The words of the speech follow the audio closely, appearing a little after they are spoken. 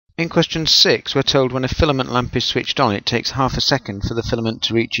In question 6, we're told when a filament lamp is switched on, it takes half a second for the filament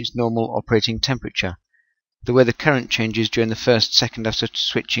to reach its normal operating temperature. The way the current changes during the first second after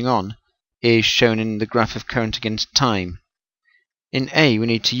switching on is shown in the graph of current against time. In A, we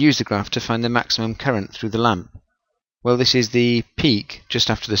need to use the graph to find the maximum current through the lamp. Well, this is the peak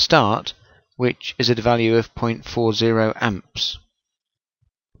just after the start, which is at a value of 0.40 amps.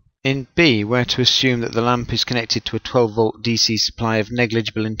 In B, we're to assume that the lamp is connected to a 12-volt DC supply of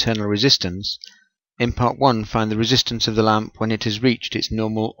negligible internal resistance. In part 1, find the resistance of the lamp when it has reached its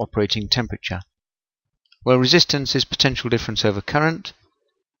normal operating temperature. Well, resistance is potential difference over current,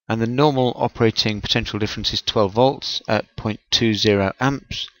 and the normal operating potential difference is 12 volts at 0.20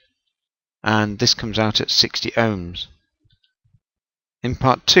 amps, and this comes out at 60 ohms. In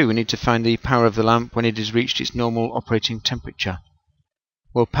part 2, we need to find the power of the lamp when it has reached its normal operating temperature.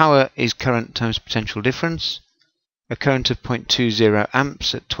 Well, power is current times potential difference. A current of 0.20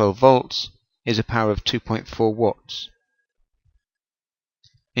 amps at 12 volts is a power of 2.4 watts.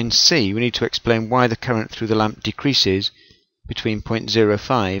 In C, we need to explain why the current through the lamp decreases between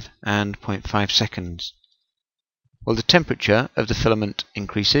 0.05 and 0.5 seconds. Well, the temperature of the filament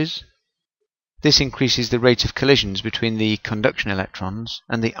increases. This increases the rate of collisions between the conduction electrons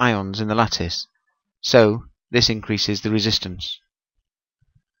and the ions in the lattice, so this increases the resistance.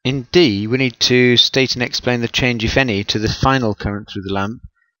 In D, we need to state and explain the change, if any, to the final current through the lamp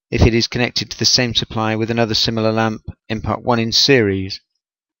if it is connected to the same supply with another similar lamp in part 1 in series.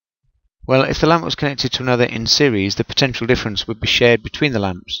 Well, if the lamp was connected to another in series, the potential difference would be shared between the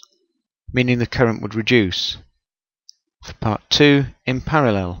lamps, meaning the current would reduce. For part 2, in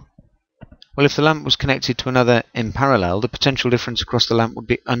parallel. Well, if the lamp was connected to another in parallel, the potential difference across the lamp would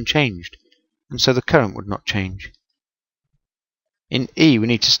be unchanged, and so the current would not change. In E, we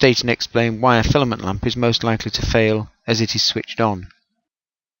need to state and explain why a filament lamp is most likely to fail as it is switched on.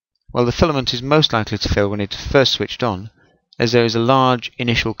 Well, the filament is most likely to fail when it is first switched on, as there is a large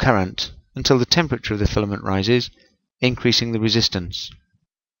initial current until the temperature of the filament rises, increasing the resistance.